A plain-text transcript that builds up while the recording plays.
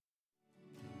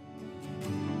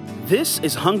This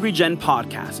is Hungry Gen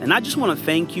Podcast, and I just want to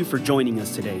thank you for joining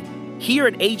us today. Here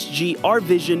at HG, our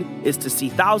vision is to see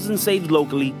thousands saved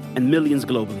locally and millions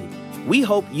globally. We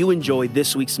hope you enjoy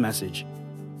this week's message.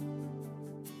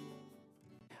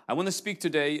 I want to speak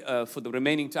today for the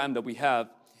remaining time that we have,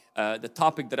 the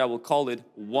topic that I will call it,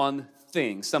 one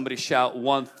thing. Somebody shout,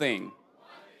 one thing.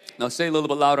 Now say a little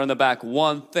bit louder on the back,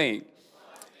 one thing.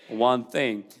 One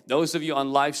thing. Those of you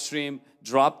on live stream,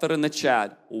 drop that in the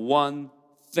chat, one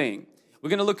thing. We're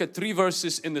going to look at 3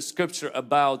 verses in the scripture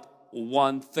about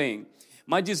one thing.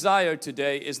 My desire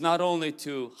today is not only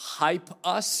to hype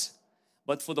us,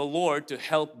 but for the Lord to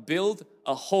help build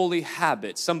a holy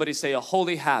habit. Somebody say a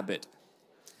holy habit.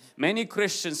 Many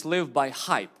Christians live by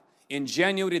hype. In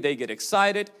January they get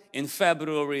excited. In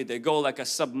February they go like a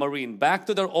submarine back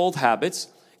to their old habits.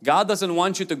 God doesn't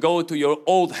want you to go to your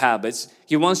old habits.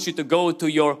 He wants you to go to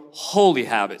your holy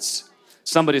habits.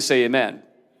 Somebody say amen.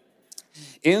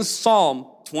 In Psalm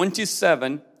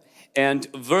 27 and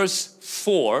verse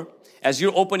 4, as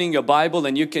you're opening your Bible,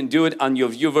 and you can do it on your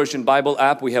YouVersion Bible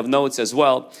app, we have notes as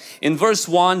well. In verse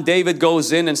 1, David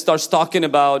goes in and starts talking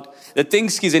about the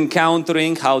things he's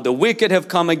encountering, how the wicked have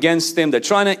come against him. They're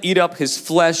trying to eat up his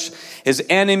flesh. His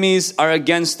enemies are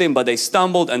against him, but they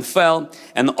stumbled and fell.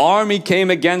 An army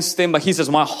came against him, but he says,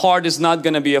 my heart is not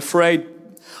going to be afraid.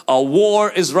 A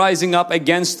war is rising up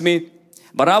against me,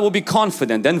 but I will be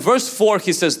confident. Then verse 4,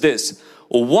 he says this,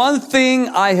 one thing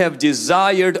I have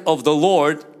desired of the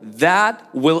Lord, that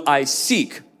will I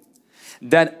seek,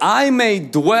 that I may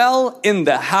dwell in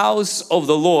the house of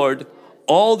the Lord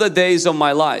all the days of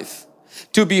my life,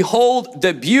 to behold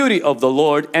the beauty of the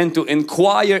Lord and to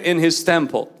inquire in His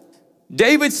temple.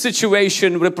 David's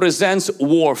situation represents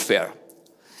warfare.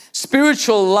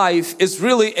 Spiritual life is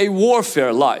really a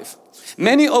warfare life.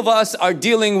 Many of us are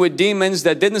dealing with demons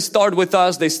that didn't start with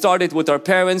us. They started with our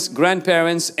parents,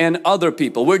 grandparents, and other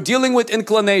people. We're dealing with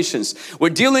inclinations. We're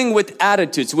dealing with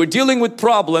attitudes. We're dealing with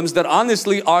problems that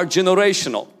honestly are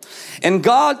generational. And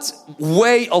God's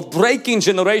way of breaking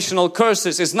generational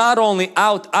curses is not only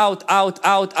out.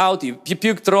 You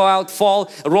puke, throw out, fall,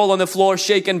 roll on the floor,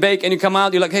 shake and bake, and you come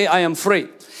out, you're like, hey, I am free.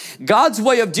 God's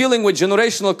way of dealing with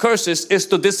generational curses is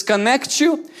to disconnect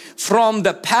you from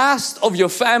the past of your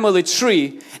family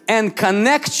tree and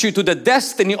connect you to the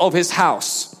destiny of His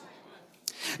house.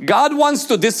 God wants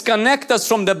to disconnect us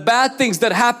from the bad things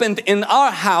that happened in our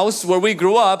house where we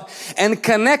grew up and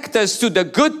connect us to the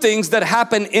good things that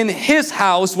happen in His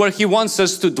house where He wants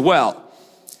us to dwell.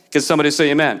 Can somebody say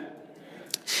amen?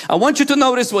 I want you to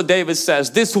notice what David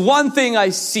says. This one thing I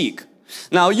seek.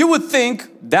 Now you would think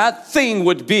that thing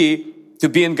would be to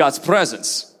be in God's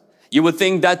presence. You would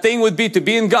think that thing would be to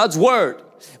be in God's Word.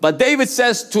 But David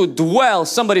says to dwell.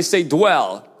 Somebody say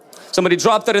dwell. Somebody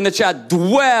drop that in the chat.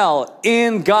 Dwell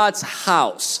in God's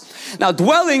house. Now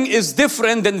dwelling is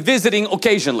different than visiting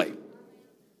occasionally.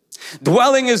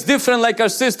 Dwelling is different, like our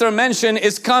sister mentioned,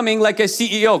 is coming like a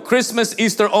CEO. Christmas,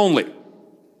 Easter only.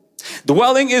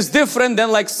 Dwelling is different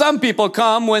than like some people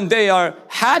come when they are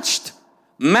hatched,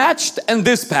 matched and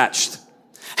dispatched.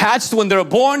 Hatched when they're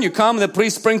born, you come, the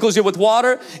priest sprinkles you with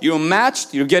water. You're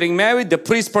matched, you're getting married, the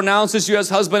priest pronounces you as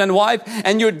husband and wife,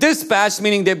 and you're dispatched,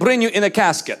 meaning they bring you in a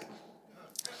casket.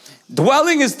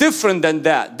 Dwelling is different than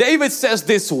that. David says,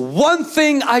 this one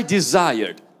thing I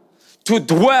desired, to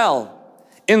dwell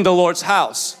in the Lord's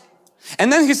house.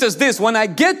 And then he says this, when I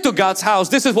get to God's house,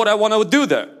 this is what I want to do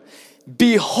there.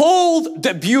 Behold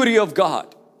the beauty of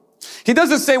God. He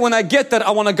doesn't say when I get there,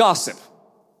 I want to gossip.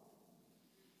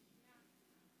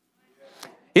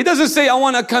 He doesn't say I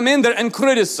want to come in there and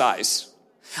criticize.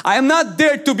 I am not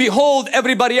there to behold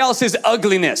everybody else's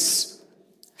ugliness.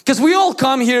 Because we all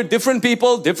come here, different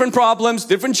people, different problems,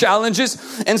 different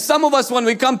challenges. And some of us, when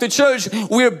we come to church,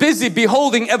 we're busy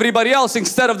beholding everybody else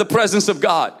instead of the presence of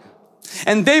God.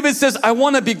 And David says, I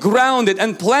want to be grounded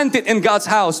and planted in God's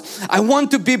house. I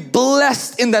want to be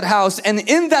blessed in that house. And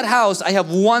in that house, I have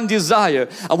one desire.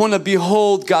 I want to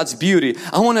behold God's beauty.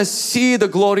 I want to see the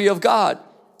glory of God.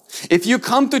 If you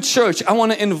come to church, I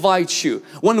want to invite you,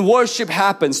 when worship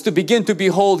happens, to begin to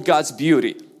behold God's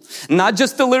beauty. Not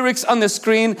just the lyrics on the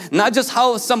screen, not just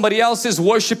how somebody else is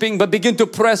worshiping, but begin to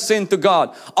press into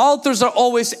God. Altars are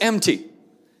always empty.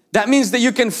 That means that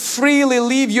you can freely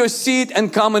leave your seat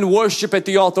and come and worship at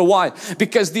the altar. Why?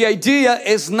 Because the idea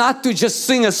is not to just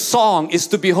sing a song, is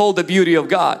to behold the beauty of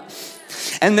God.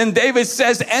 And then David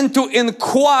says, and to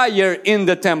inquire in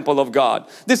the temple of God.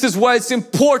 This is why it's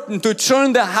important to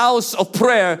turn the house of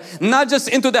prayer, not just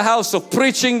into the house of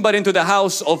preaching, but into the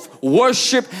house of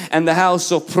worship and the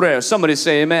house of prayer. Somebody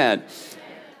say amen.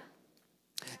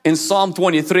 In Psalm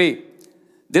 23,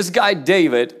 this guy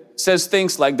David says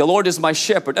things like, the Lord is my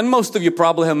shepherd. And most of you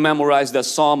probably have memorized that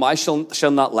psalm, I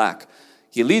shall not lack.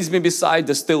 He leads me beside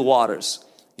the still waters.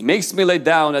 He makes me lay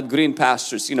down at green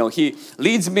pastures. He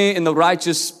leads me in the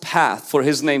righteous path for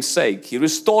His name's sake. He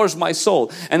restores my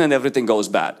soul, and then everything goes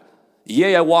bad.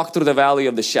 Yea, I walk through the valley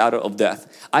of the shadow of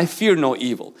death. I fear no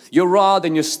evil. Your rod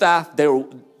and your staff,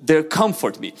 they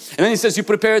comfort me. And then He says, you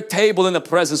prepare a table in the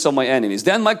presence of my enemies.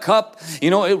 Then my cup,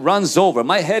 it runs over.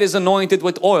 My head is anointed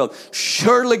with oil.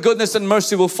 Surely goodness and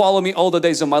mercy will follow me all the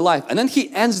days of my life. And then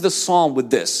He ends the psalm with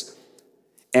this.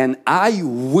 And I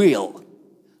will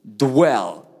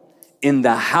dwell in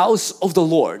the house of the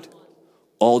Lord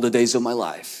all the days of my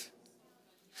life.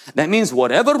 That means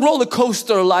whatever roller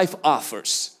coaster life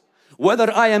offers,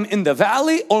 whether I am in the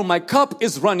valley or my cup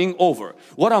is running over,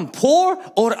 whether I'm poor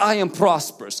or I am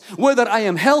prosperous, whether I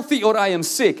am healthy or I am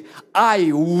sick,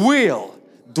 I will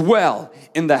dwell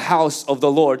in the house of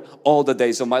the Lord all the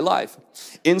days of my life.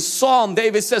 In Psalm,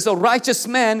 David says, a righteous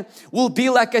man will be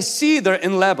like a cedar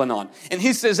in Lebanon. And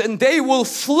he says, and they will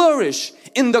flourish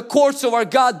in the courts of our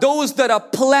God, those that are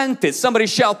planted. Somebody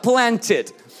shout,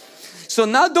 planted. So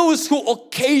not those who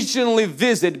occasionally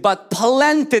visit, but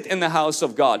planted in the house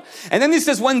of God. And then he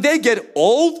says, when they get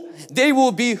old, they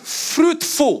will be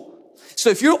fruitful. So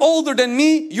if you're older than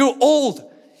me, you're old.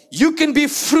 You can be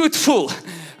fruitful.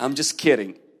 I'm just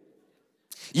kidding.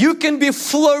 You can be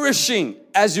flourishing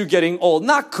as you're getting old.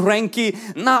 Not cranky,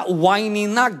 not whiny,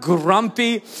 not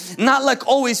grumpy, not like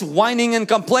always whining and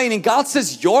complaining. God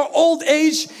says your old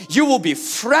age, you will be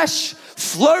fresh,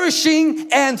 flourishing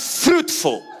and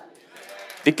fruitful.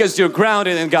 Because you're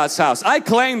grounded in God's house. I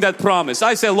claim that promise.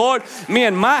 I say, Lord, me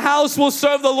and my house will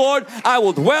serve the Lord. I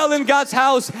will dwell in God's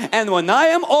house. And when I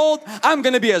am old, I'm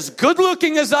going to be as good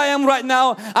looking as I am right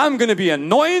now. I'm going to be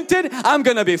anointed. I'm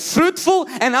going to be fruitful.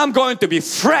 And I'm going to be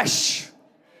fresh.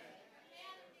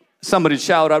 Somebody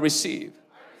shout, I receive.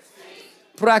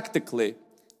 Practically,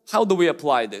 how do we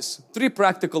apply this? 3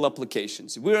 practical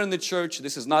applications. We're in the church.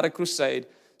 This is not a crusade.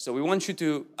 So we want you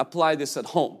to apply this at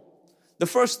home. The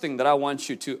first thing that I want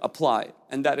you to apply,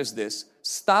 and that is this: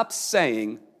 stop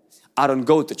saying, I don't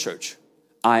go to church.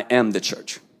 I am the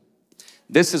church.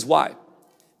 This is why.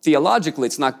 Theologically,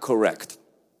 it's not correct.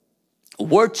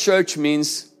 Word church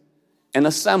means an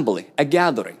assembly, a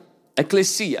gathering,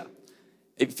 ecclesia.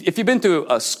 If you've been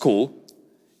to a school,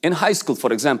 in high school,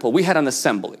 for example, we had an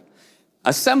assembly.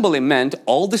 Assembly meant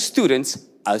all the students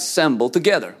assemble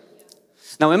together.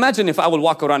 Now imagine if I would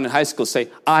walk around in high school and say,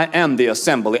 I am the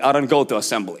assembly, I don't go to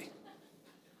assembly.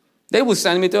 They would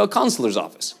send me to a counselor's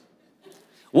office.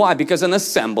 Why? Because an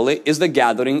assembly is the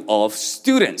gathering of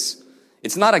students.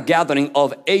 It's not a gathering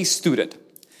of a student.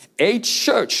 A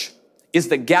church is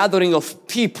the gathering of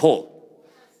people.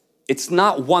 It's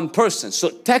not one person. So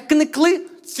technically,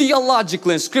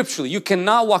 theologically and scripturally, you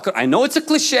cannot walk around. I know it's a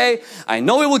cliche. I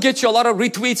know it will get you a lot of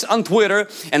retweets on Twitter.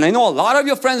 And I know a lot of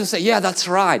your friends will say, yeah, that's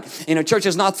right. Church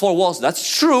is not 4 walls.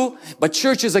 That's true. But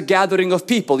church is a gathering of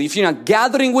people. If you're not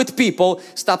gathering with people,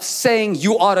 stop saying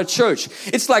you are a church.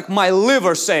 It's like my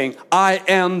liver saying, I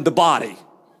am the body.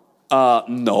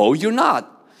 No, you're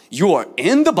not. You are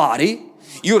in the body.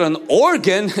 You're an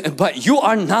organ, but you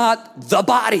are not the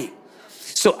body.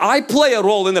 So I play a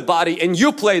role in the body and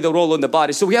you play the role in the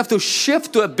body. So we have to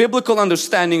shift to a biblical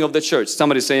understanding of the church.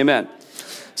 Somebody say amen.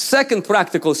 Second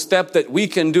practical step that we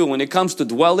can do when it comes to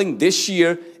dwelling this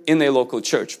year in a local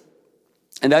church.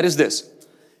 And that is this.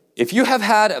 If you have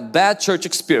had a bad church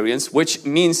experience, which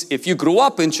means if you grew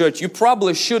up in church, you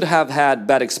probably should have had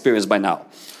bad experience by now.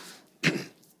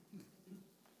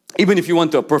 Even if you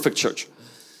went to a perfect church.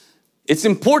 It's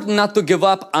important not to give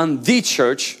up on the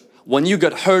church when you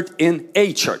got hurt in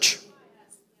a church.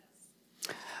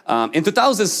 In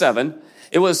 2007,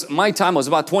 it was my time. I was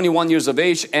about 21 years of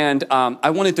age, and I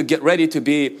wanted to get ready to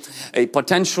be a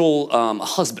potential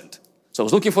husband. So I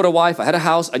was looking for a wife. I had a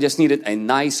house. I just needed a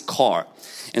nice car.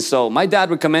 And so my dad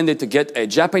recommended to get a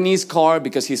Japanese car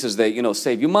because he says they,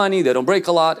 save you money, they don't break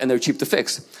a lot, and they're cheap to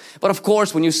fix. But of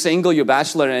course, when you're single, you're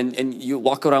bachelor, and you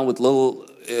walk around with little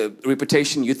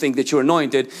reputation, you think that you're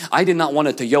anointed. I did not want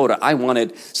a Toyota. I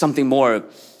wanted something more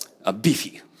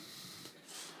beefy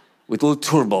with a little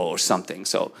turbo or something.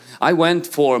 So I went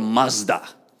for Mazda.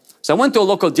 So I went to a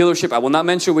local dealership. I will not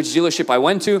mention which dealership I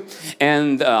went to.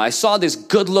 And I saw this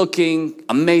good looking,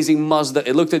 amazing Mazda.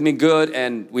 It looked at me good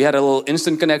and we had a little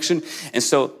instant connection. And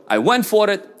so I went for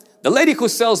it. The lady who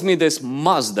sells me this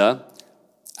Mazda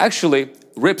actually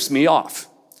rips me off.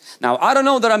 Now, I don't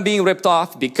know that I'm being ripped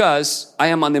off because I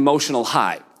am on emotional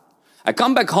high. I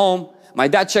come back home, my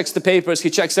dad checks the papers, he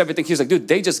checks everything. He's like, dude,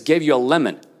 they just gave you a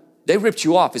lemon. They ripped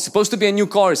you off. It's supposed to be a new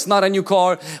car. It's not a new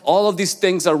car. All of these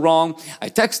things are wrong. I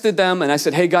texted them and I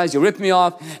said, hey guys, you ripped me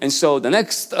off. And so the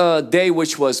next day,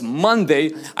 which was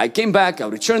Monday, I came back, I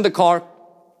returned the car.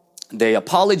 They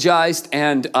apologized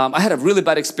and I had a really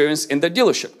bad experience in their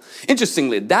dealership.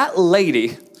 Interestingly, that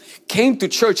lady came to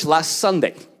church last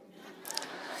Sunday.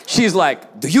 She's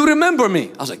like, do you remember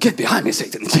me? I was like, get behind me,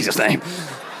 Satan, in Jesus' name.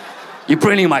 You're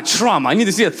bringing my trauma. I need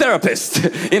to see a therapist.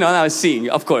 You know, and I was seeing,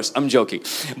 of course, I'm joking.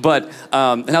 But,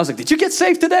 and I was like, did you get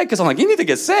saved today? Because I'm like, you need to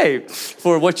get saved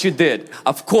for what you did.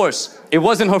 Of course, it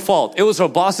wasn't her fault. It was her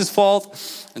boss's fault.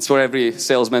 That's what every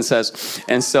salesman says.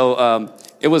 And so,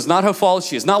 it was not her fault.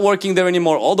 She is not working there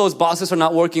anymore. All those bosses are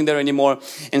not working there anymore.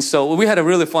 And so we had a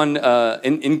really fun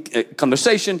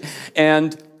conversation.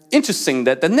 And interesting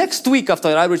that the next week after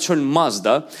I returned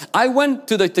Mazda, I went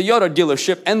to the Toyota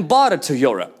dealership and bought a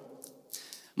Toyota.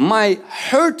 My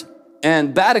hurt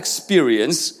and bad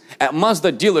experience at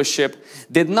Mazda dealership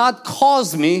did not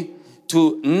cause me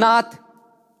to not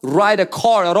ride a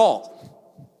car at all.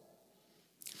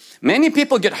 Many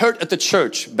people get hurt at the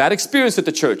church, bad experience at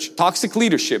the church, toxic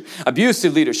leadership,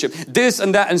 abusive leadership, this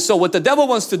and that. And so what the devil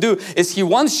wants to do is he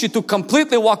wants you to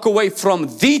completely walk away from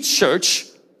the church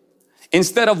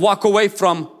instead of walk away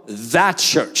from that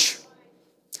church.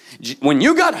 When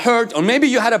you got hurt or maybe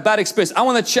you had a bad experience, I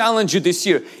want to challenge you this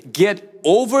year. Get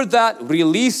over that,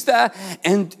 release that,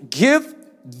 and give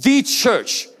the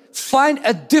church. Find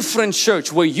a different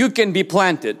church where you can be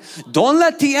planted. Don't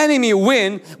let the enemy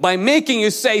win by making you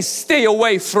say stay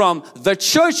away from the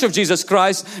church of Jesus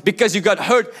Christ because you got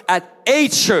hurt at a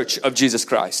church of Jesus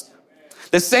Christ.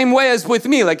 The same way as with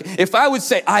me, like if I would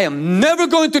say I am never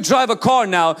going to drive a car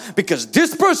now because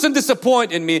this person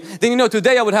disappointed me, then you know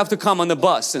today I would have to come on the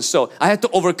bus. And so I had to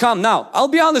overcome. Now I'll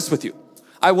be honest with you,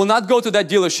 I will not go to that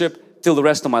dealership till the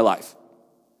rest of my life.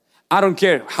 I don't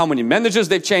care how many managers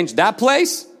they've changed. That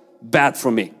place, bad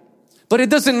for me. But it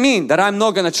doesn't mean that I'm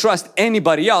not going to trust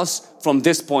anybody else from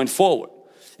this point forward.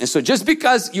 And so just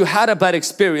because you had a bad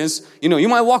experience, you know, you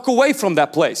might walk away from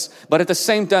that place. But at the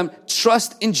same time,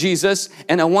 trust in Jesus.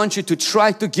 And I want you to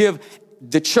try to give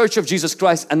the Church of Jesus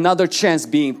Christ another chance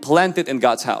being planted in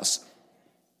God's house.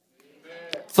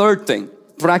 Amen. Third thing,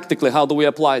 practically, how do we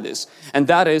apply this? And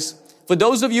that is, for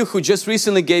those of you who just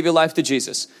recently gave your life to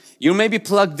Jesus, you may be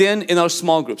plugged in our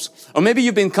small groups. Or maybe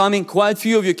you've been coming, quite a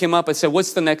few of you came up and said,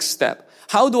 what's the next step?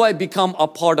 How do I become a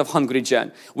part of Hungry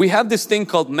Gen? We have this thing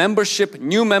called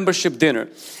new membership dinner.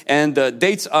 And the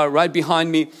dates are right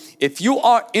behind me. If you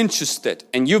are interested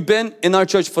and you've been in our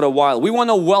church for a while, we want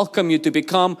to welcome you to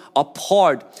become a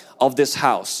part of this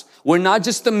house. We're not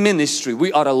just a ministry.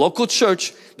 We are a local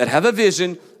church that have a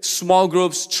vision, small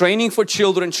groups, training for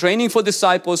children, training for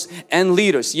disciples and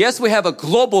leaders. Yes, we have a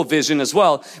global vision as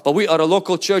well, but we are a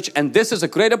local church and this is a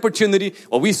great opportunity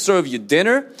where we serve you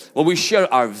dinner, where we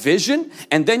share our vision,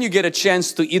 and then you get a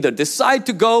chance to either decide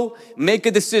to go, make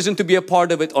a decision to be a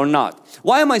part of it or not.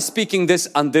 Why am I speaking this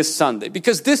on this Sunday?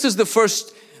 Because this is the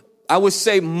first, I would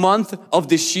say, month of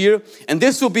this year, and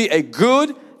this will be a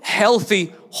good,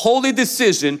 healthy, holy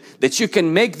decision that you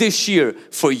can make this year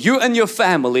for you and your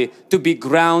family to be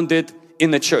grounded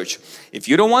in the church. If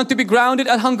you don't want to be grounded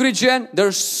at Hungry Gen, there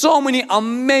are so many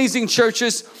amazing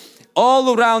churches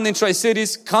all around in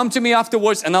Tri-Cities. Come to me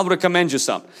afterwards and I'll recommend you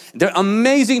some. There are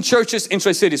amazing churches in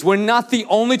Tri-Cities. We're not the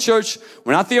only church.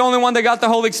 We're not the only one that got the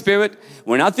Holy Spirit.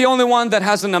 We're not the only one that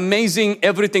has an amazing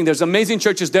everything. There's amazing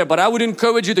churches there, but I would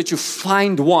encourage you that you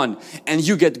find one and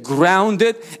you get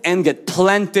grounded and get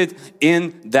planted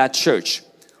in that church.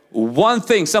 One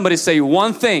thing, somebody say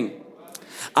one thing.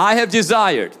 I have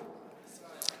desired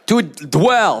to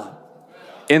dwell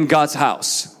in God's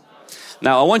house.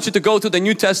 Now I want you to go to the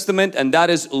New Testament, and that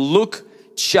is Luke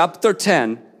chapter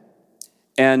 10.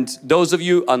 And those of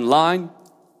you online,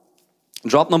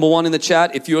 drop number 1 in the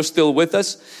chat if you're still with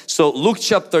us. So Luke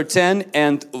chapter 10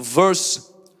 and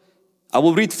verse, I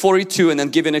will read 42 and then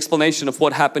give you an explanation of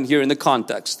what happened here in the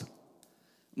context.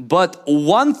 But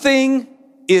one thing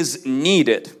is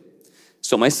needed.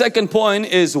 So my second point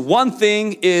is one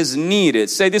thing is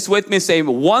needed. Say this with me, say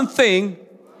one thing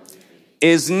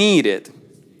is needed.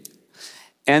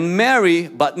 And Mary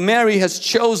has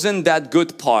chosen that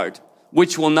good part,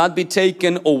 which will not be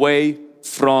taken away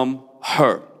from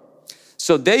her.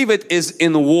 So David is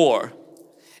in war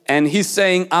and he's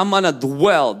saying, I'm gonna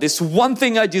dwell. This one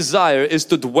thing I desire is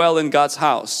to dwell in God's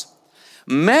house.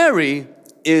 Mary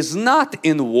is not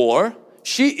in war.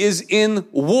 She is in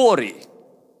worry.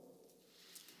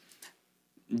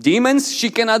 Demons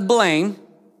she cannot blame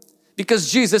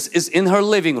because Jesus is in her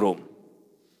living room.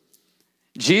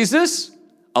 Jesus,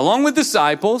 along with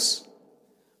disciples,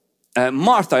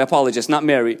 Martha, I apologize, not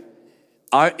Mary.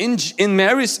 are in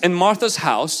Mary's and Martha's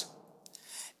house,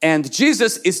 and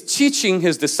Jesus is teaching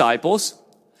His disciples.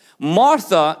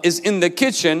 Martha is in the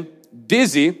kitchen,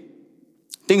 busy.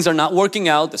 Things are not working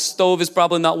out. The stove is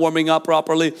probably not warming up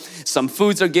properly. Some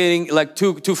foods are getting like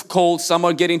too cold. Some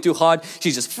are getting too hot.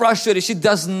 She's just frustrated. She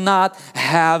does not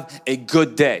have a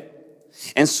good day.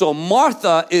 And so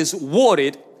Martha is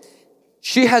worried.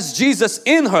 She has Jesus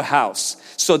in her house.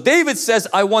 So David says,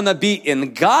 I want to be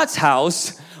in God's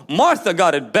house. Martha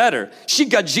got it better. She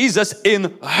got Jesus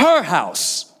in her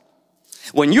house.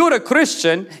 When you're a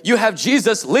Christian, you have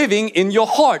Jesus living in your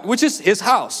heart, which is His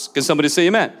house. Can somebody say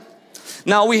amen?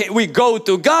 Now we go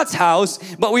to God's house,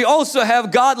 but we also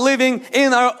have God living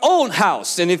in our own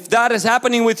house. And if that is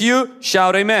happening with you,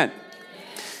 shout amen.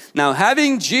 Now,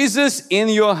 having Jesus in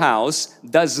your house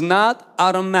does not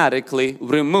automatically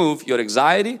remove your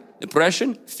anxiety,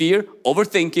 depression, fear,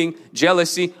 overthinking,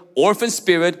 jealousy, orphan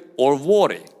spirit, or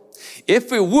worry.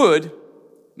 If it would,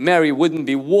 Mary wouldn't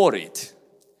be worried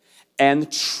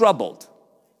and troubled.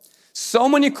 So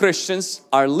many Christians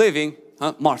are living,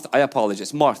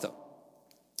 Martha.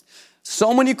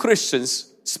 So many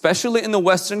Christians, especially in the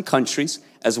Western countries,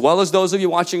 as well as those of you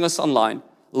watching us online,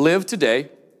 live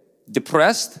today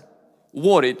depressed,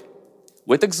 worried,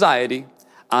 with anxiety,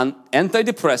 on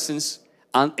antidepressants,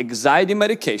 on anxiety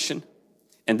medication.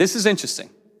 And this is interesting.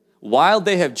 While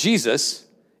they have Jesus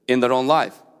in their own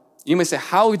life. You may say,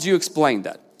 how would you explain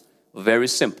that? Very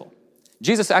simple.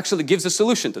 Jesus actually gives a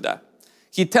solution to that.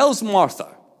 He tells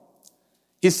Martha,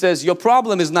 He says, your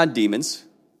problem is not demons.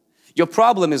 Your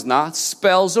problem is not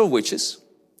spells or witches.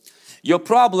 Your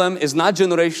problem is not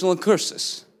generational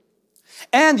curses.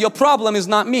 And your problem is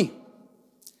not me.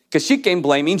 Because she came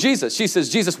blaming Jesus. She says,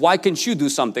 Jesus, why can't you do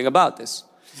something about this?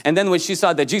 And then when she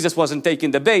saw that Jesus wasn't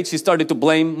taking the bait, she started to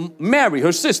blame Mary,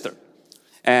 her sister.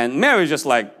 And Mary just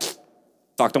like,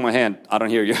 talk to my hand, I don't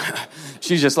hear you.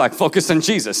 She's just like focused on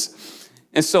Jesus.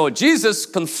 And so Jesus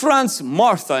confronts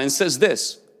Martha and says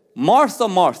this, Martha,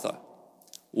 Martha,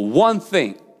 one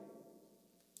thing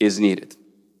is needed.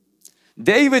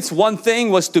 David's one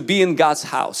thing was to be in God's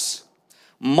house.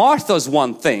 Martha's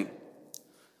one thing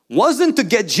wasn't to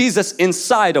get Jesus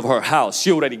inside of her house.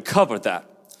 She already covered that.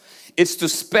 It's to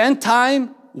spend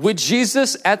time with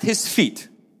Jesus at His feet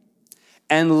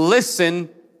and listen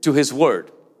to His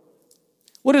word.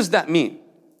 What does that mean?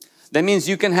 That means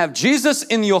you can have Jesus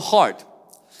in your heart,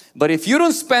 but if you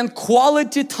don't spend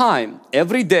quality time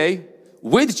every day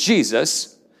with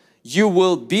Jesus, you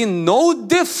will be no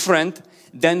different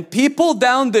than people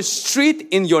down the street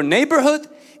in your neighborhood,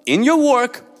 in your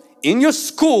work, in your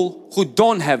school who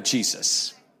don't have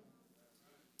Jesus.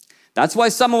 That's why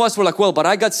some of us were like, well, but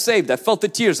I got saved. I felt the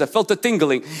tears. I felt the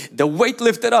tingling. The weight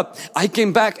lifted up. I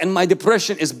came back and my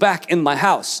depression is back in my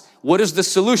house. What is the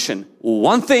solution?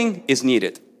 One thing is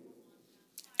needed.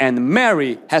 And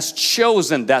Mary has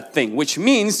chosen that thing, which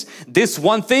means this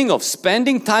one thing of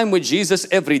spending time with Jesus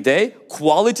every day,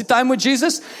 quality time with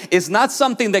Jesus, is not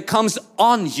something that comes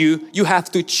on you. You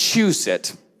have to choose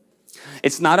it.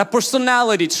 It's not a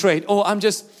personality trait. Oh, I'm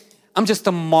just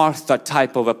a Martha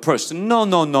type of a person.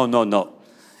 No.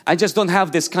 I just don't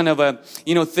have this kind of a,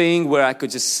 thing where I could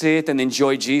just sit and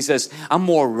enjoy Jesus. I'm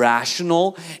more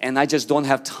rational and I just don't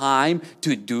have time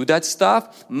to do that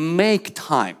stuff. Make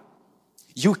time.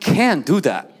 You can do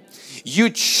that. You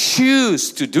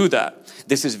choose to do that.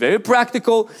 This is very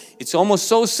practical. It's almost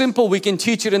so simple we can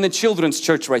teach it in the children's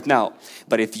church right now.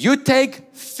 But if you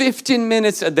take 15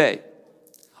 minutes a day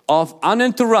of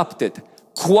uninterrupted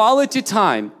quality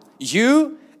time,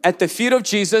 you at the feet of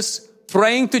Jesus,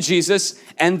 praying to Jesus,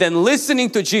 and then listening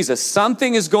to Jesus,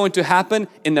 something is going to happen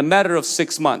in a matter of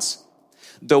 6 months.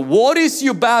 The worries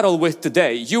you battle with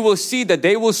today, you will see that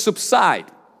they will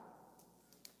subside.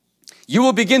 You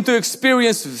will begin to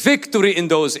experience victory in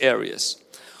those areas.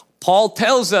 Paul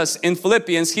tells us in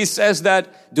Philippians, he says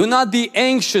that do not be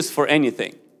anxious for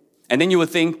anything. And then you would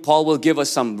think Paul will give us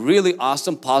some really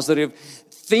awesome positive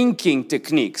thinking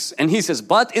techniques. And he says,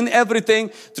 but in everything,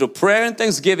 through prayer and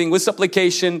thanksgiving with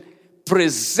supplication,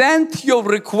 present your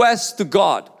requests to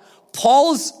God.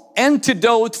 Paul's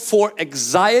antidote for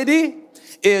anxiety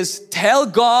is tell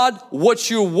God what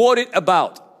you're worried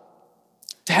about.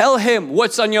 Tell Him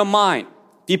what's on your mind.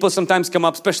 People sometimes come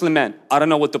up, especially men, I don't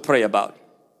know what to pray about.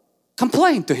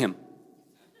 Complain to Him.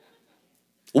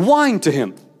 Whine to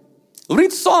Him.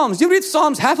 Read Psalms. You read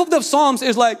Psalms, half of the Psalms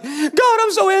is like, God,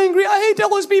 I'm so angry. I hate all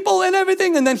those people and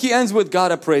everything. And then he ends with,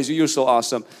 God, I praise you. You're so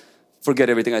awesome. Forget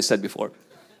everything I said before.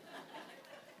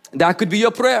 That could be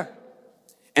your prayer.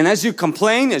 And as you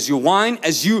complain, as you whine,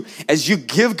 as you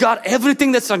give God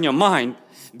everything that's on your mind,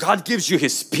 God gives you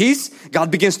His peace,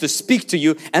 God begins to speak to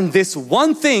you, and this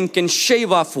one thing can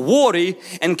shave off worry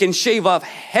and can shave off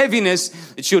heaviness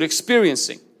that you're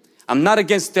experiencing. I'm not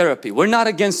against therapy. We're not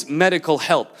against medical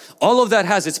help. All of that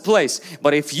has its place.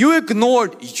 But if you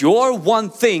ignored your one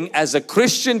thing as a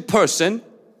Christian person,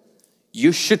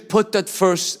 you should put that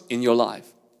first in your life.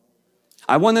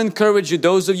 I want to encourage you,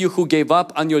 those of you who gave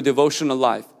up on your devotional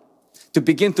life, to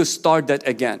begin to start that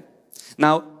again.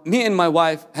 Now, me and my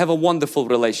wife have a wonderful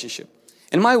relationship.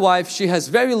 And my wife, she has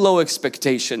very low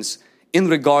expectations in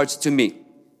regards to me.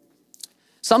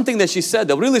 Something that she said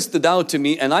that really stood out to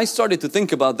me, and I started to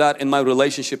think about that in my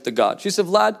relationship to God. She said,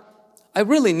 Vlad, I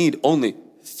really need only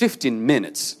 15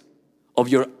 minutes of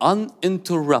your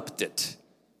uninterrupted,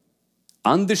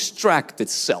 undistracted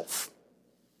self.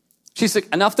 She said,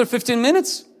 and after 15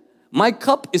 minutes, my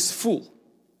cup is full.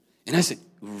 And I said,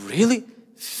 really?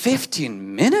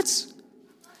 15 minutes?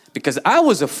 Because I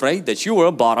was afraid that you were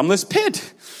a bottomless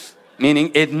pit.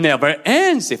 Meaning it never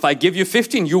ends. If I give you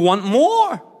 15, you want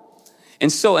more.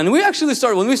 And we actually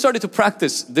started, when we started to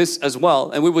practice this as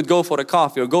well, and we would go for a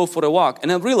coffee or go for a walk,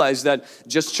 and I realized that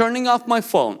just turning off my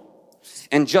phone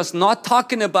and just not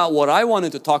talking about what I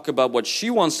wanted to talk about, what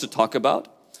she wants to talk about,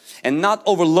 and not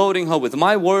overloading her with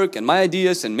my work and my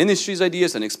ideas and ministry's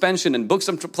ideas and expansion and books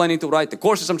I'm planning to write, the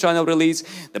courses I'm trying to release,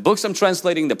 the books I'm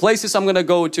translating, the places I'm going to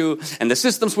go to, and the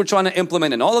systems we're trying to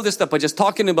implement and all of this stuff, but just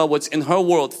talking about what's in her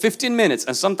world, 15 minutes,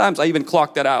 and sometimes I even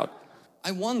clock that out.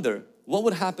 I wonder what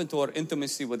would happen to our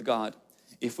intimacy with God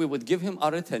if we would give Him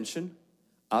our attention,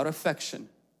 our affection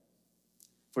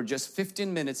for just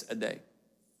 15 minutes a day.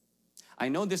 I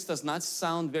know this does not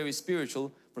sound very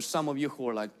spiritual for some of you who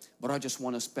are like, but I just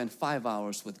want to spend 5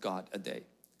 hours with God a day.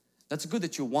 That's good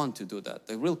that you want to do that.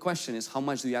 The real question is, how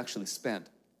much do you actually spend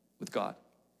with God?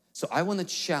 So I want to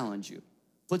challenge you.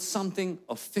 Put something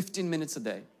of 15 minutes a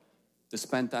day to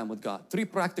spend time with God. 3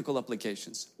 practical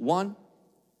applications. 1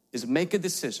 is make a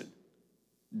decision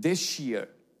this year,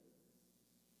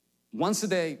 once a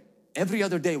day, every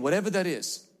other day, whatever that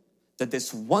is, that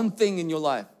this one thing in your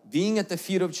life, being at the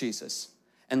feet of Jesus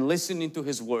and listening to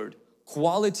His Word,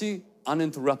 quality,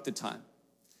 uninterrupted time.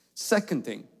 Second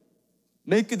thing,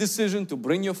 make a decision to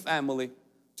bring your family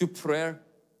to prayer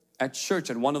at church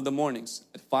at one of the mornings.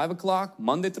 At 5 o'clock,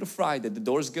 Monday through Friday, the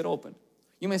doors get open.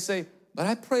 You may say, but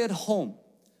I pray at home.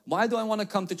 Why do I want to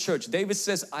come to church? David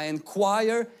says, I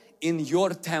inquire in your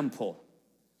temple.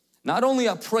 Not only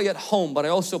I pray at home, but I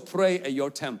also pray at your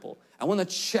temple. I want to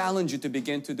challenge you to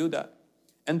begin to do that.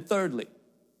 And thirdly,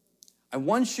 I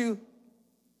want you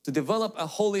to develop a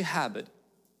holy habit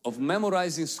of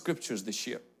memorizing scriptures this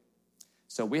year.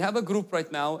 So we have a group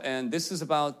right now, and this is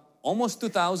about almost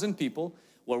 2,000 people,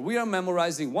 where we are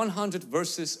memorizing 100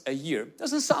 verses a year.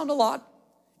 Doesn't sound a lot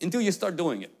until you start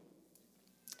doing it.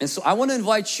 And so I want to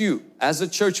invite you as a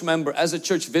church member, as a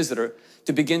church visitor,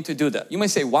 to begin to do that. You may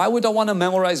say, why would I want to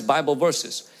memorize Bible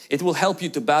verses? It will help you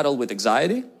to battle with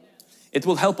anxiety. It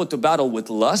will help you to battle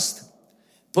with lust.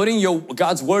 Putting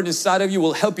God's Word inside of you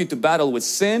will help you to battle with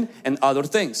sin and other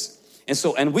things.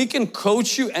 And we can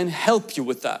coach you and help you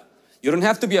with that. You don't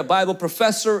have to be a Bible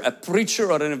professor, a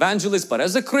preacher, or an evangelist, but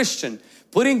as a Christian,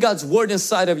 putting God's Word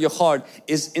inside of your heart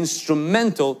is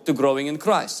instrumental to growing in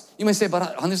Christ. You may say,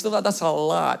 but honestly, that's a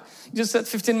lot. You just said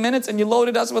 15 minutes and you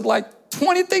loaded us with like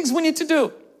 20 things we need to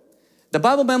do. The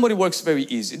Bible memory works very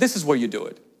easy. This is where you do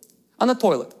it. On the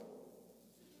toilet.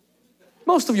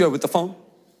 Most of you are with the phone.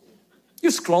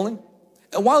 You're scrolling.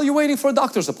 And while you're waiting for a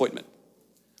doctor's appointment.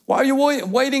 While you're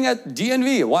waiting at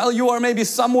DMV. While you are maybe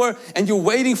somewhere and you're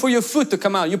waiting for your food to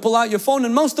come out. You pull out your phone,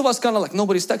 and most of us kind of like,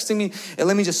 nobody's texting me.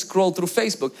 Let me just scroll through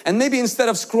Facebook. And maybe instead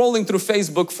of scrolling through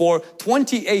Facebook for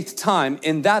 28th time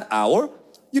in that hour,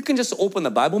 you can just open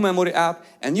the Bible memory app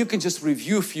and you can just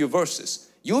review a few verses.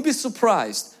 You'll be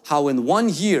surprised how in 1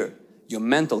 year your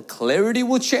mental clarity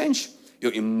will change.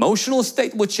 Your emotional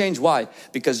state will change. Why?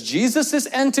 Because Jesus'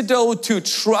 antidote to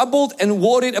troubled and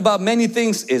worried about many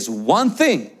things is one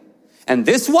thing. And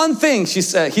this one thing, he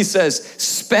says,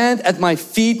 stand at my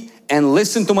feet and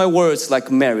listen to my words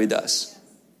like Mary does.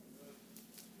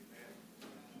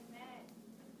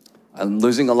 I'm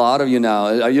losing a lot of you now.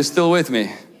 Are you still with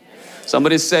me?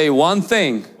 Somebody say, one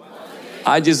thing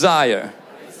I desire.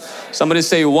 Somebody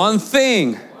say, one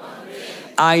thing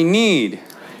I need.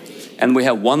 And we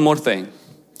have one more thing.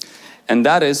 And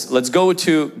that is, let's go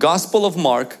to Gospel of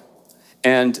Mark.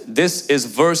 And this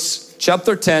is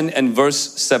chapter 10 and verse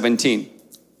 17.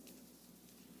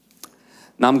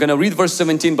 Now I'm going to read verse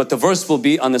 17, but the verse will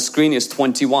be on the screen is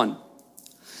 21.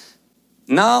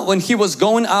 Now when he was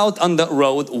going out on the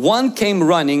road, one came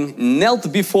running,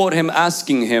 knelt before him,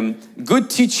 asking him, "Good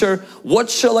teacher, what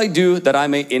shall I do that I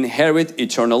may inherit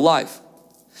eternal life?"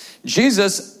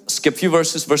 Jesus, skip a few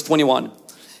verses, verse 21.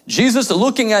 Jesus,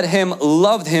 looking at him,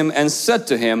 loved him and said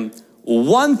to him,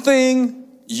 "One thing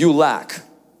you lack."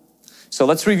 So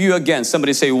let's review again.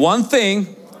 Somebody say, "One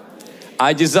thing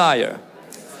I desire.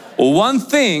 One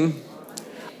thing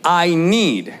I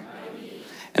need.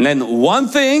 And then one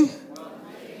thing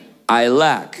I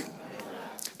lack."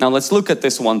 Now let's look at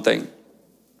this one thing.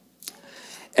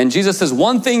 And Jesus says,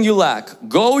 "One thing you lack.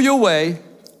 Go your way,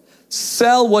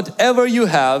 sell whatever you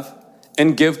have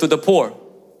and give to the poor,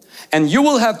 and you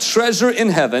will have treasure in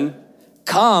heaven.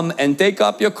 Come and take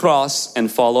up your cross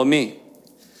and follow me."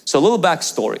 So a little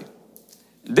backstory.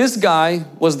 This guy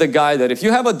was the guy that if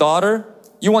you have a daughter,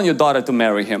 you want your daughter to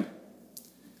marry him.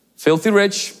 Filthy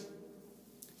rich,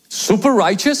 super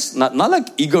righteous, not like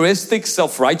egoistic,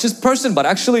 self-righteous person, but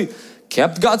actually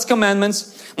kept God's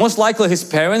commandments. Most likely his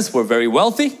parents were very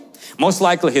wealthy. Most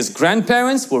likely his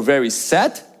grandparents were very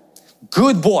set.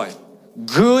 Good boy,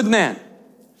 good man.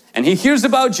 And he hears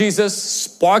about Jesus,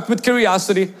 sparked with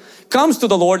curiosity, comes to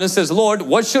the Lord and says, "Lord,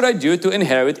 what should I do to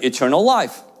inherit eternal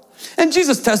life?" And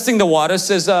Jesus, testing the water,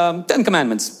 says, 10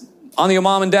 commandments. Honor your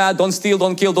mom and dad, don't steal,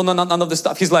 don't kill, don't none of this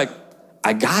stuff. He's like,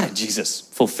 "I got it, Jesus,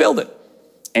 fulfilled it.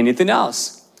 Anything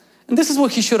else?" And this is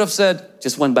what he should have said,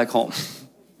 just went back home.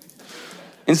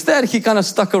 Instead, he kind of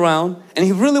stuck around and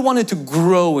he really wanted to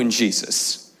grow in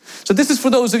Jesus. So this is for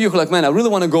those of you who are like, "Man, I really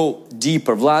want to go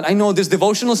deeper. Vlad, I know this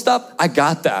devotional stuff, I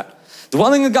got that.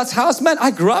 Dwelling in God's house, man, I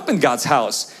grew up in God's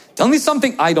house. Tell me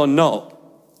something I don't know.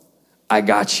 I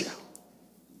got you."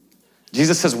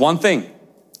 Jesus says, "One thing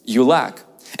you lack."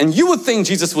 And you would think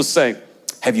Jesus would say,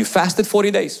 "Have you fasted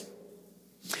 40 days?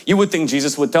 You would think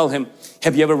Jesus would tell him,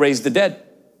 "Have you ever raised the dead?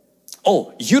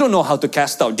 Oh, you don't know how to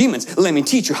cast out demons. Let me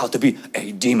teach you how to be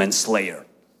a demon slayer.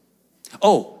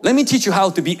 Oh, let me teach you how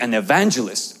to be an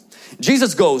evangelist."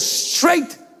 Jesus goes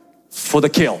straight for the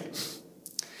kill.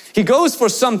 He goes for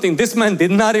something this man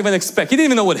did not even expect. He didn't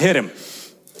even know what hit him.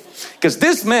 Because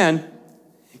this man,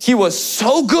 he was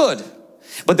so good,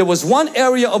 but there was one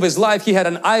area of his life he had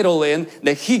an idol in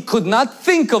that he could not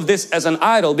think of this as an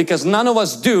idol, because none of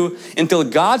us do until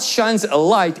God shines a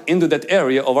light into that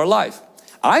area of our life.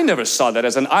 I never saw that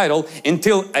as an idol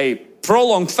until a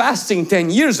prolonged fasting 10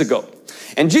 years ago.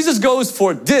 And Jesus goes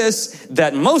for this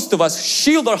that most of us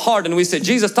shield our heart and we say,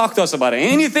 "Jesus, talk to us about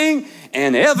anything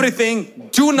and everything.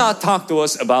 Do not talk to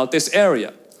us about this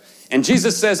area." And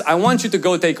Jesus says, "I want you to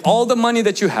go take all the money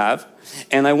that you have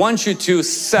and I want you to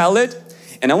sell it.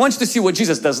 And I want you to see what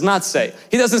Jesus does not say.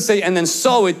 He doesn't say, "And then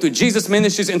sow it to Jesus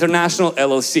Ministries International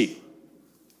LLC."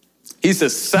 He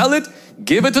says, "Sell it,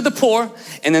 give it to the poor,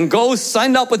 and then go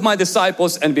sign up with my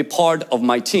disciples and be part of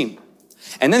my team."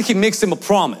 And then he makes him a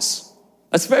promise.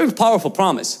 That's a very powerful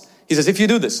promise. He says, "If you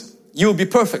do this, you will be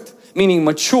perfect," meaning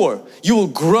mature. You will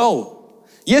grow.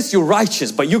 Yes, you're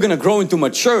righteous, but you're going to grow into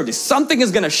maturity. Something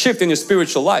is going to shift in your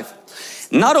spiritual life.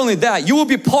 Not only that, you will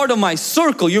be part of my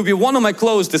circle. You'll be one of my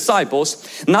close disciples.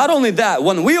 Not only that,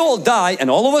 when we all die, and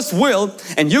all of us will,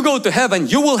 and you go to heaven,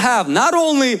 you will have not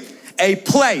only a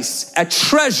place, a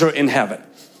treasure in heaven.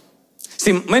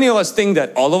 See, many of us think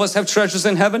that all of us have treasures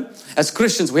in heaven. As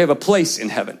Christians, we have a place in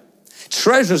heaven.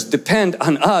 Treasures depend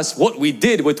on us, what we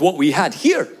did with what we had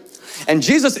here. And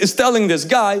Jesus is telling this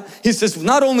guy, he says,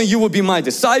 not only you will be my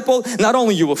disciple, not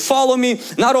only you will follow me,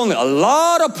 not only a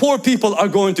lot of poor people are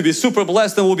going to be super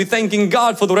blessed and will be thanking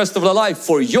God for the rest of their life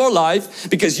for your life,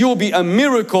 because you will be a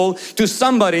miracle to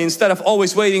somebody instead of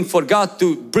always waiting for God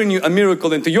to bring you a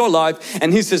miracle into your life.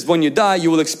 And he says, when you die,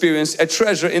 you will experience a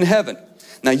treasure in heaven.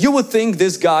 Now you would think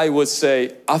this guy would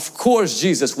say, of course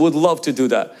Jesus would love to do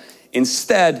that.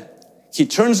 Instead, he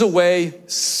turns away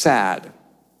sad.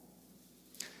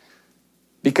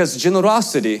 Because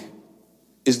generosity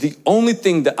is the only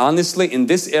thing that honestly in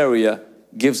this area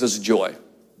gives us joy.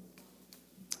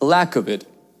 Lack of it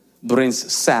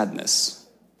brings sadness.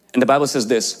 And the Bible says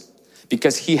this,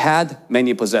 because he had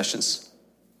many possessions.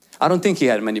 I don't think he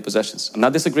had many possessions. I'm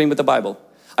not disagreeing with the Bible.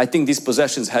 I think these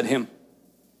possessions had him.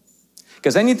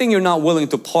 Because anything you're not willing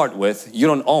to part with, you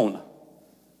don't own.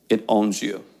 It owns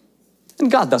you. And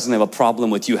God doesn't have a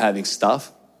problem with you having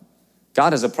stuff.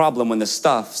 God has a problem when the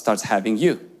stuff starts having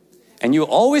you. And you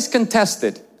always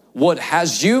contested what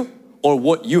has you or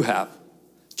what you have.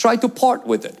 Try to part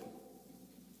with it.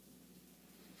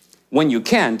 When you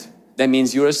can't, that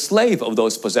means you're a slave of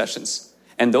those possessions.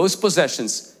 And those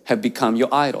possessions have become your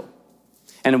idol.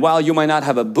 And while you might not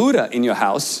have a Buddha in your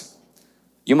house,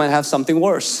 you might have something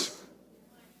worse.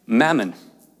 Mammon.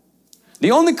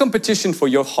 The only competition for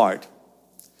your heart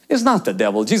It's not the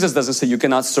devil. Jesus doesn't say you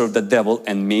cannot serve the devil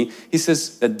and me. He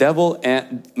says the devil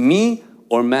and me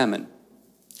or mammon.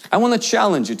 I want to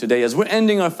challenge you today as we're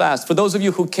ending our fast. For those of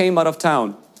you who came out of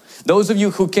town, those of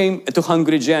you who came to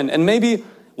Hungry Gen, and maybe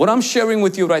what I'm sharing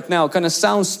with you right now kind of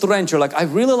sounds strange. You're like, I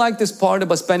really like this part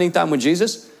about spending time with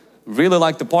Jesus. Really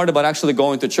like the part about actually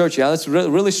going to church. Yeah, that's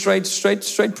really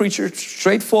straight preacher,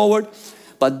 straightforward.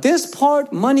 But this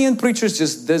part, money and preachers,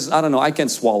 I don't know, I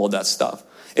can't swallow that stuff.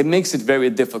 It makes it very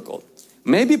difficult.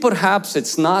 Maybe perhaps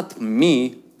it's not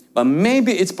me, but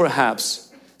maybe it's perhaps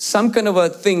some kind of a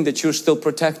thing that you're still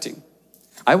protecting.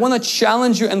 I want to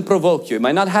challenge you and provoke you. It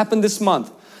might not happen this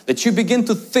month, that you begin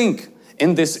to think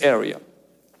in this area.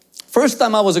 First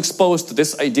time I was exposed to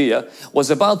this idea was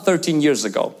about 13 years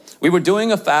ago. We were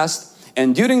doing a fast,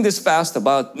 and during this fast,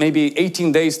 about maybe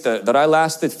 18 days that I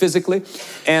lasted physically,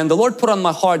 and the Lord put on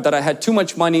my heart that I had too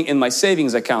much money in my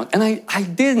savings account, and I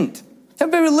didn't. I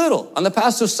had very little. On the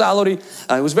pastor's salary,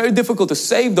 it was very difficult to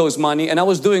save those money, and I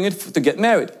was doing it to get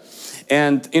married.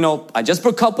 And you know, I just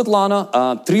broke up with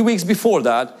Lana 3 weeks before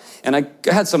that, and I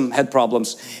had some head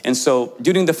problems. And so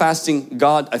during the fasting,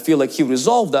 God, I feel like He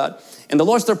resolved that. And the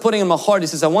Lord started putting in my heart, He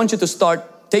says, I want you to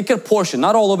take a portion,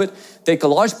 not all of it, take a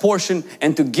large portion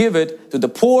and to give it to the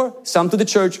poor, some to the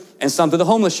church, and some to the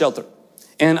homeless shelter.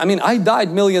 And I mean, I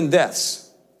died million deaths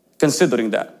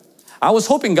considering that. I was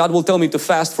hoping God will tell me to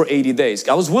fast for 80 days.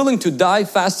 I was willing to die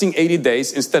fasting 80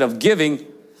 days instead of giving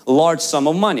a large sum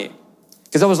of money.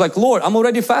 Because I was like, Lord, I'm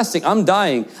already fasting. I'm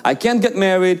dying. I can't get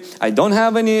married. I don't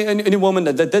have any woman.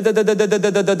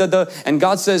 And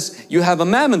God says, you have a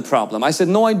mammon problem. I said,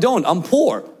 no, I don't. I'm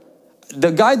poor.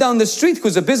 The guy down the street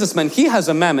who's a businessman, he has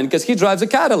a mammon because he drives a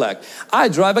Cadillac. I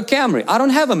drive a Camry. I don't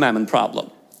have a mammon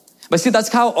problem. But see, that's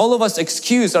how all of us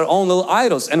excuse our own little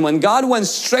idols. And when God went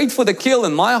straight for the kill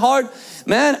in my heart,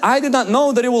 man, I did not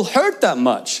know that it will hurt that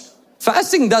much.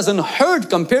 Fasting doesn't hurt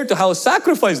compared to how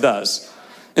sacrifice does.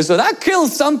 And so that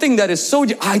kills something that is so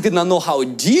dear. I did not know how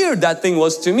dear that thing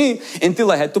was to me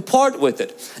until I had to part with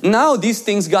it. Now these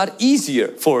things got easier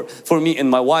for me and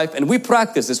my wife, and we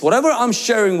practice this. Whatever I'm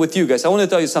sharing with you guys, I want to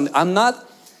tell you something. I'm not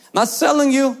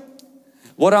selling you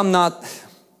what I'm not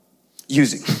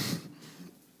using.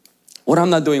 What I'm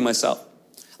not doing myself.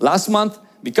 Last month,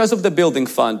 because of the building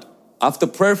fund, after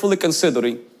prayerfully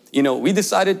considering, we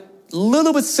decided a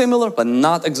little bit similar, but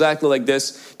not exactly like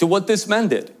this, to what this man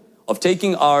did. Of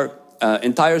taking our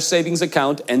entire savings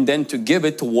account and then to give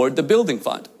it toward the building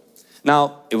fund.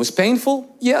 Now, it was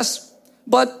painful, yes,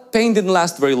 but pain didn't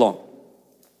last very long.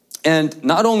 And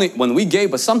not only when we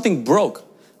gave, but something broke.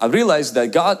 I realized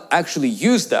that God actually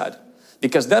used that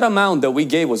because that amount that we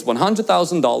gave was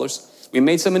 $100,000. We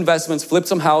made some investments, flipped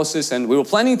some houses, and we were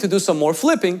planning to do some more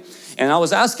flipping. And I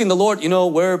was asking the Lord,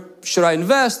 where should I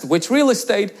invest? Which real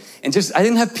estate? And I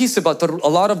didn't have peace about a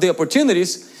lot of the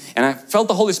opportunities. And I felt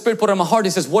the Holy Spirit put on my heart.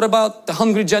 He says, what about the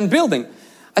Hungry Gen building?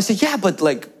 I said, yeah, but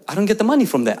I don't get the money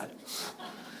from that.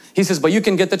 He says, but you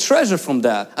can get the treasure from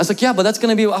that. I was like, yeah, but that's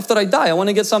going to be after I die. I want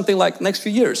to get something like next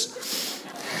few years.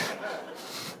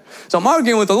 So I'm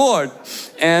arguing with the Lord.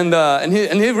 And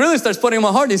he really starts putting in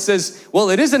my heart. He says, well,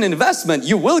 it is an investment.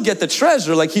 You will get the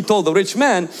treasure like he told the rich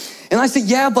man. And I said,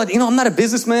 yeah, but I'm not a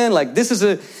businessman. This is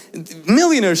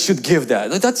millionaires should give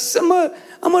that.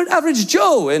 I'm an average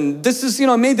Joe, and this is,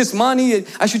 I made this money.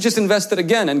 I should just invest it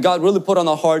again. And God really put on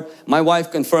our heart. My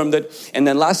wife confirmed it. And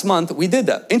then last month we did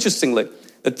that. Interestingly,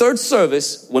 the third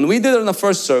service, when we did it in the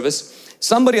first service,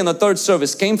 somebody in the third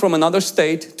service came from another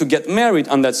state to get married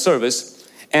on that service.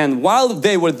 And while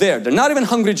they were there, they're not even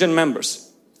Hungry Gen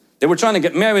members. They were trying to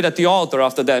get married at the altar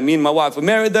after that. Me and my wife, we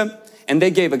married them, and they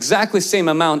gave exactly the same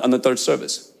amount on the third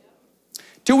service.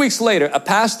 2 weeks later, a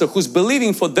pastor who's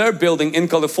believing for their building in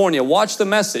California watched the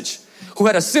message, who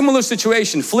had a similar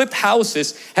situation, flipped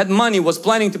houses, had money, was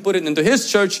planning to put it into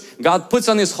his church. God puts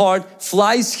on his heart,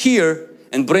 flies here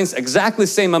and brings exactly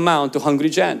the same amount to Hungry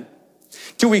Gen.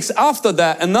 2 weeks after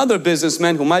that, another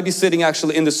businessman who might be sitting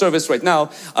actually in the service right now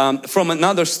from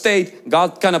another state,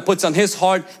 God kind of puts on his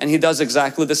heart and he does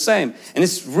exactly the same. And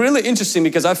it's really interesting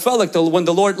because I felt like when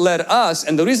the Lord led us,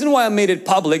 and the reason why I made it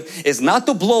public is not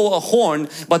to blow a horn,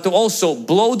 but to also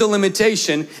blow the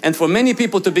limitation and for many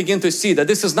people to begin to see that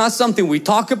this is not something we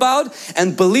talk about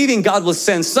and believing God will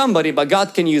send somebody, but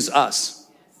God can use us.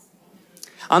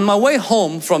 On my way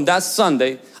home from that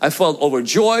Sunday, I felt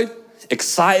overjoyed,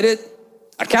 excited.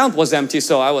 Account was empty,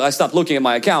 so I stopped looking at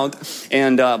my account,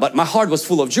 and but my heart was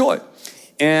full of joy.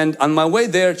 And on my way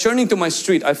there, turning to my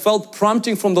street, I felt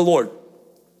prompting from the Lord.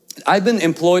 I've been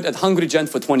employed at Hungry Gen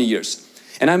for 20 years.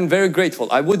 And I'm very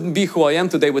grateful. I wouldn't be who I am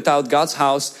today without God's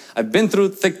house. I've been through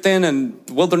thick, thin, and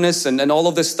wilderness and all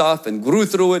of this stuff, and grew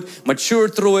through it,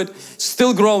 matured through it,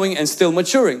 still growing and still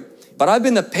maturing. But I've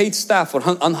been a paid staff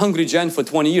on Hungry Gen for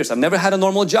 20 years. I've never had a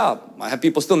normal job. I have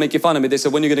people still making fun of me. They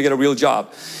said, when are you going to get a real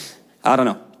job? I don't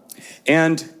know.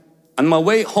 And on my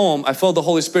way home, I felt the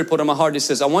Holy Spirit put on my heart. He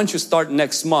says, I want you to start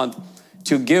next month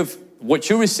to give what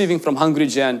you're receiving from Hungry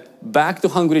Gen back to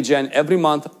Hungry Gen every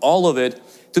month, all of it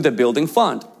to the building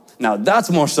fund. Now that's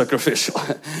more sacrificial.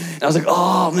 And I was like,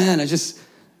 oh man, I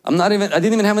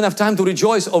didn't even have enough time to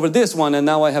rejoice over this one, and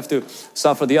now I have to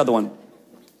suffer the other one.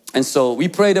 And so we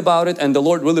prayed about it, and the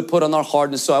Lord really put on our heart.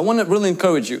 And so I want to really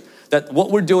encourage you that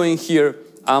what we're doing here,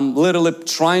 I'm literally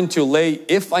trying to lay,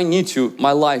 if I need to,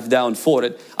 my life down for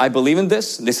it. I believe in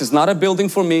this. This is not a building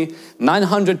for me.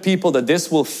 900 people that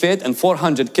this will fit, and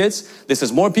 400 kids. This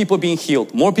is more people being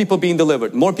healed, more people being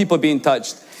delivered, more people being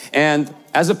touched. And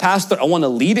as a pastor, I want to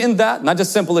lead in that, not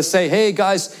just simply say, hey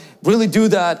guys, really do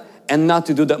that, and not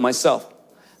to do that myself.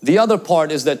 The other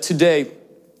part is that today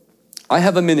I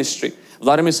have a ministry,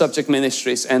 Vladimir Savchuk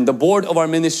Ministries, and the board of our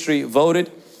ministry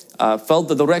voted, felt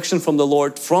the direction from the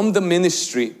Lord, from the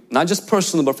ministry, not just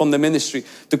personally, but from the ministry,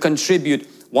 to contribute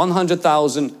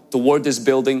 100,000 toward this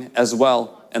building as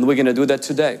well. And we're going to do that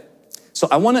today. So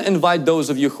I want to invite those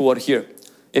of you who are here.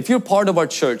 If you're part of our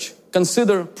church,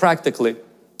 consider practically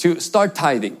to start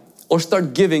tithing or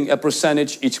start giving a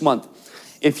percentage each month.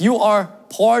 If you are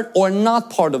part or not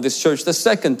part of this church, the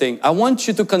second thing, I want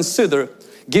you to consider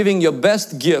giving your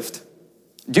best gift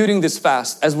during this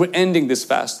fast, as we're ending this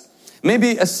fast.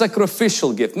 Maybe a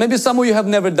sacrificial gift. Maybe some of you have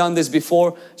never done this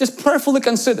before. Just prayerfully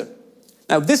consider.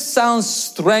 Now, if this sounds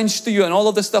strange to you and all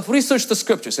of this stuff, research the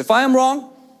scriptures. If I am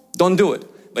wrong, don't do it.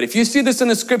 But if you see this in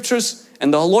the scriptures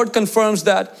and the Lord confirms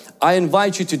that, I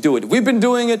invite you to do it. We've been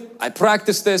doing it. I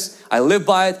practice this. I live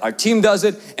by it. Our team does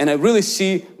it. And I really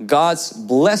see God's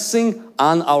blessing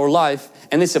on our life.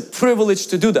 And it's a privilege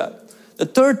to do that. The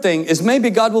third thing is maybe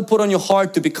God will put on your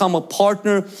heart to become a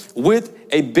partner with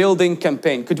a building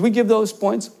campaign. Could we give those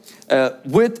points?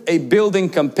 With a building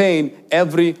campaign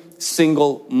every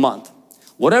single month.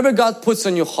 Whatever God puts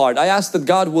on your heart, I ask that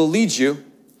God will lead you.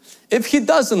 If He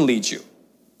doesn't lead you,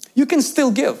 you can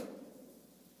still give.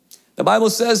 The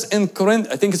Bible says in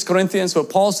I think it's Corinthians, where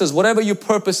Paul says, whatever you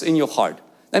purpose in your heart.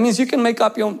 That means you can make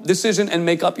up your decision and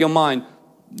make up your mind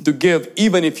to give,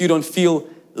 even if you don't feel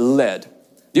led.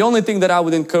 The only thing that I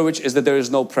would encourage is that there is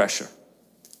no pressure.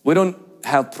 We don't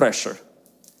have pressure.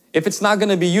 If it's not going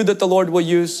to be you that the Lord will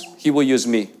use, He will use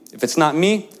me. If it's not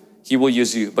me, He will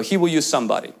use you, but He will use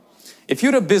somebody. If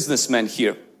you're a businessman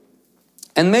here,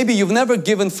 and maybe you've never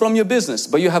given from your business,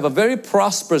 but you have a very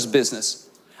prosperous business,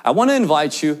 I want to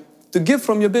invite you to give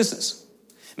from your business.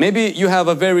 Maybe you have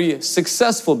a very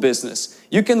successful business.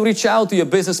 You can reach out to your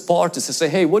business partners and say,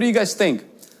 hey, what do you guys think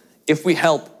if we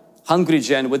help Hungry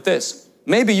Gen with this?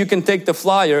 Maybe you can take the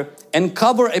flyer and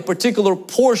cover a particular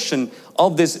portion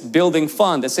of this building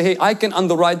fund and say, hey, I can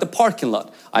underwrite the parking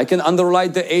lot. I can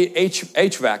underwrite the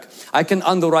HVAC. I can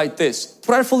underwrite this.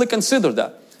 Prayerfully consider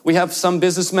that. We have some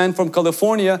businessmen from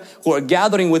California who are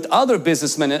gathering with other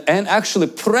businessmen and actually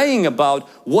praying about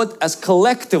what as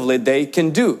collectively they can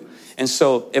do. And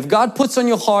so if God puts on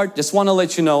your heart, just want to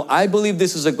let you know, I believe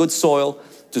this is a good soil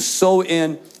to sow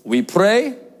in. We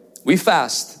pray, we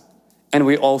fast, and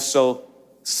we also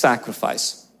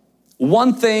sacrifice.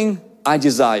 One thing I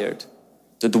desired,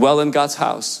 to dwell in God's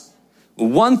house.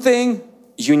 One thing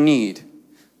you need,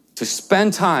 to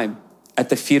spend time at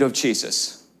the feet of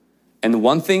Jesus. And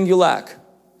one thing you lack,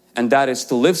 and that is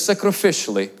to live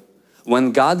sacrificially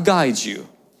when God guides you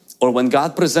or when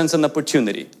God presents an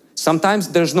opportunity. Sometimes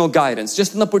there's no guidance,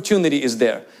 just an opportunity is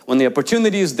there. When the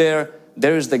opportunity is there,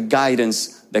 there is the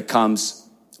guidance that comes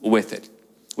with it.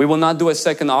 We will not do a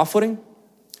second offering.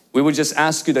 We would just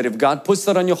ask you that if God puts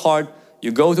that on your heart,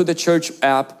 you go to the church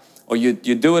app or you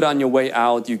do it on your way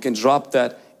out, you can drop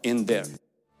that in there.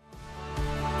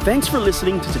 Thanks for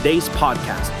listening to today's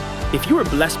podcast. If you were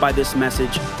blessed by this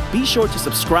message, be sure to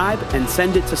subscribe and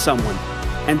send it to someone.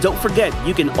 And don't forget,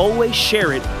 you can always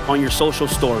share it on your social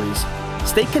stories.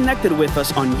 Stay connected with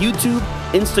us on YouTube,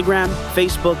 Instagram,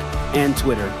 Facebook, and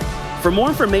Twitter. For more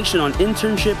information on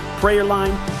internship, prayer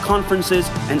line, conferences,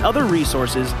 and other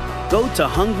resources, go to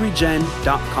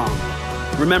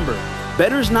hungrygen.com. Remember,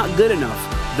 better is not good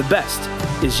enough. The best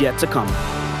is yet to come.